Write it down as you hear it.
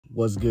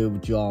What's good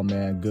with y'all,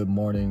 man? Good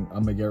morning.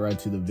 I'm gonna get right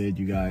to the vid,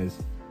 you guys.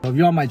 If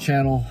you're on my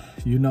channel,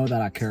 you know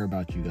that I care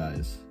about you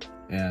guys.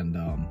 And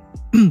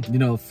you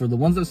know, for the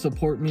ones that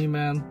support me,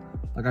 man,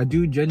 like, I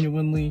do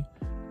genuinely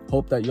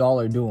hope that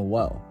y'all are doing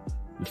well.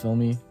 You feel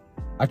me?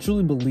 I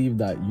truly believe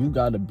that you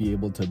gotta be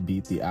able to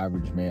beat the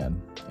average man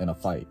in a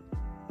fight.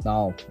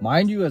 Now,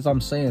 mind you, as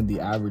I'm saying the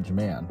average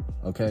man,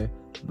 okay?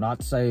 I'm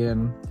not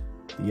saying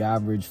the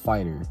average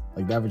fighter.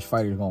 Like, the average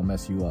fighter is gonna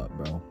mess you up,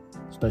 bro.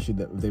 Especially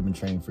if they've been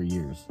training for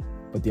years.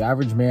 But the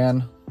average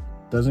man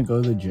doesn't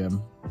go to the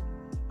gym.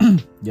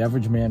 The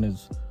average man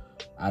is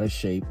out of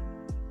shape.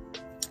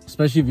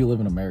 Especially if you live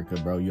in America,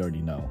 bro. You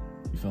already know.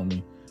 You feel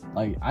me?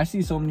 Like, I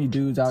see so many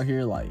dudes out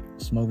here, like,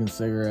 smoking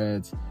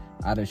cigarettes,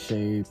 out of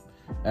shape.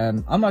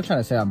 And I'm not trying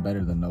to say I'm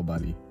better than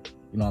nobody.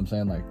 You know what I'm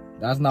saying? Like,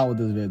 that's not what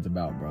this vid's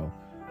about, bro.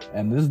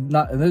 And this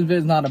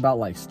vid's not about,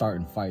 like,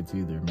 starting fights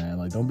either, man.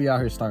 Like, don't be out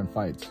here starting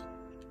fights.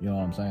 You know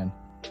what I'm saying?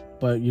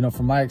 But, you know,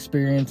 from my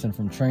experience and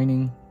from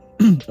training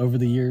over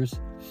the years,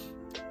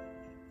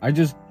 I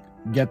just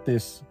get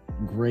this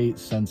great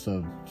sense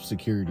of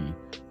security,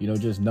 you know,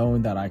 just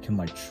knowing that I can,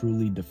 like,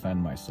 truly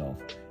defend myself.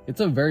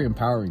 It's a very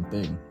empowering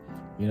thing,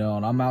 you know,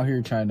 and I'm out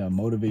here trying to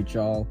motivate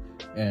y'all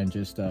and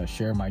just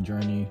share my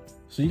journey.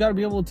 So you got to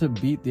be able to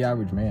beat the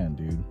average man,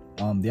 dude.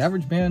 The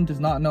average man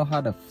does not know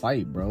how to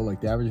fight, bro.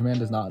 Like, the average man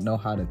does not know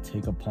how to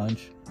take a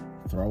punch,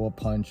 throw a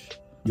punch.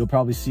 You'll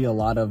probably see a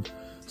lot of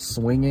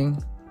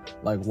swinging,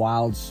 like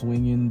wild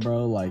swinging,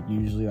 bro. Like,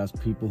 usually that's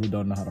people who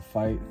don't know how to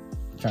fight,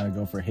 trying to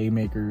go for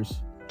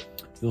haymakers.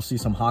 You'll see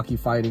some hockey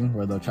fighting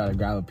where they'll try to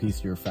grab a piece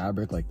of your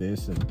fabric like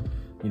this and,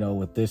 you know,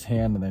 with this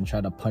hand, and then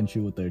try to punch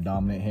you with their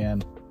dominant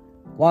hand.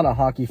 A lot of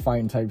hockey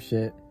fighting type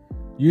shit.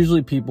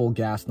 Usually people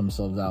gas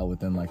themselves out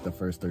within, like, the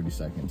first 30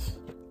 seconds.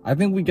 I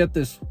think we get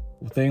this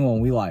thing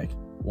when we, like,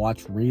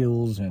 watch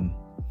reels and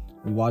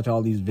we watch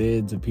all these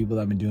vids of people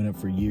that have been doing it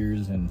for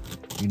years. And,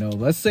 you know,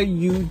 let's say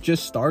you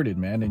just started,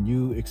 man, and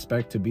you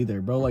expect to be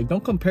there, bro. Like,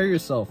 don't compare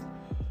yourself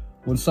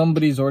when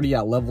somebody's already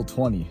at level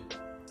 20.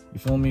 You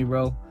feel me,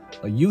 bro?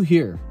 Like, you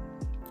here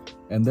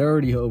and they're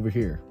already over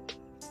here,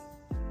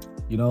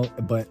 you know.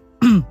 But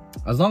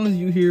as long as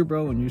you here,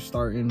 bro, and you're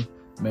starting,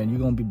 man, you're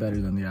gonna be better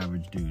than the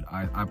average dude.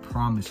 I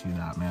promise you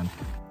that, man.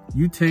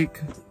 You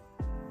take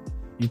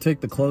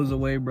the clothes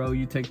away, bro.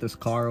 You take this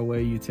car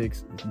away. You take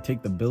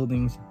the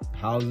buildings,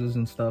 houses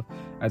and stuff.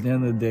 At the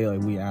end of the day,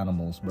 like, we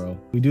animals, bro.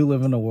 We do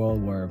live in a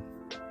world where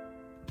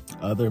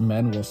other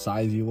men will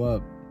size you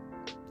up.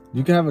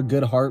 You can have a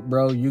good heart,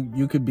 bro.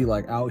 You could be,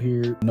 like, out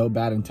here, no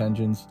bad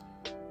intentions.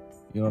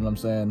 You know what I'm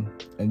saying?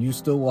 And you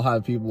still will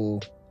have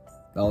people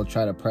that will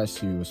try to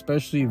press you,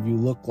 especially if you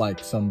look like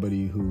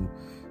somebody who,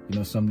 you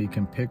know, somebody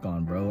can pick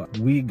on, bro.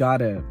 We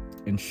gotta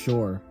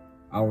ensure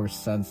our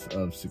sense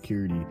of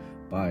security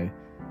by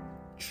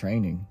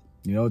training.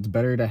 You know, it's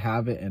better to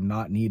have it and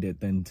not need it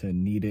than to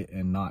need it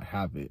and not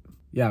have it.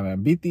 Yeah,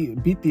 man, beat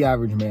the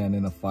average man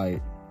in a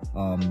fight.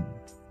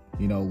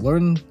 You know,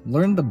 learn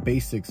the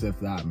basics of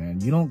that, man.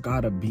 You don't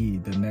gotta be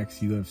the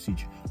next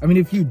UFC. I mean,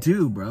 if you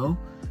do, bro,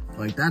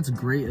 like, that's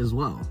great as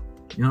well.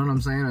 You know what I'm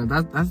saying? And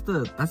that's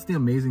the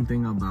amazing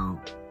thing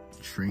about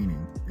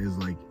training, is,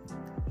 like,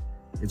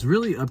 it's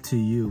really up to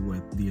you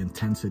with the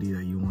intensity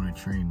that you want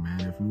to train,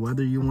 man.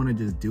 Whether you want to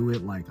just do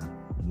it like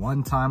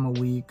one time a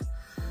week,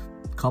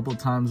 a couple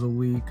times a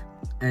week.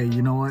 Hey,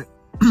 you know what?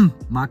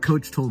 My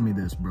coach told me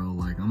this, bro.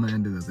 Like, I'm gonna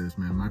end it with this,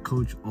 man. My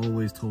coach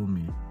always told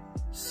me,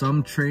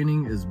 some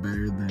training is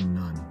better than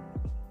none.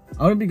 I'm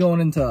gonna be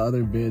going into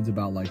other vids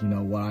about, like, you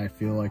know, what I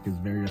feel like is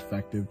very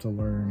effective to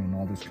learn and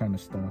all this kind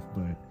of stuff,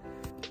 but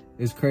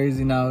it's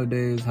crazy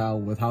nowadays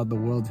with how the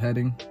world's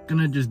heading. It's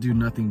gonna just do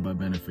nothing but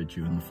benefit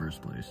you in the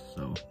first place.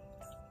 So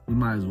we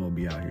might as well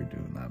be out here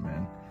doing that,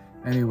 man.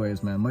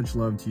 Anyways, man, much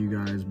love to you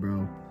guys,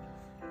 bro.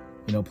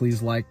 You know,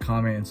 please like,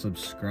 comment, and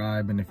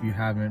subscribe. And if you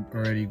haven't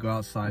already, go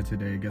outside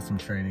today, get some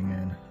training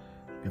in,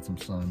 get some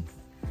sun.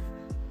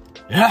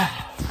 Yeah.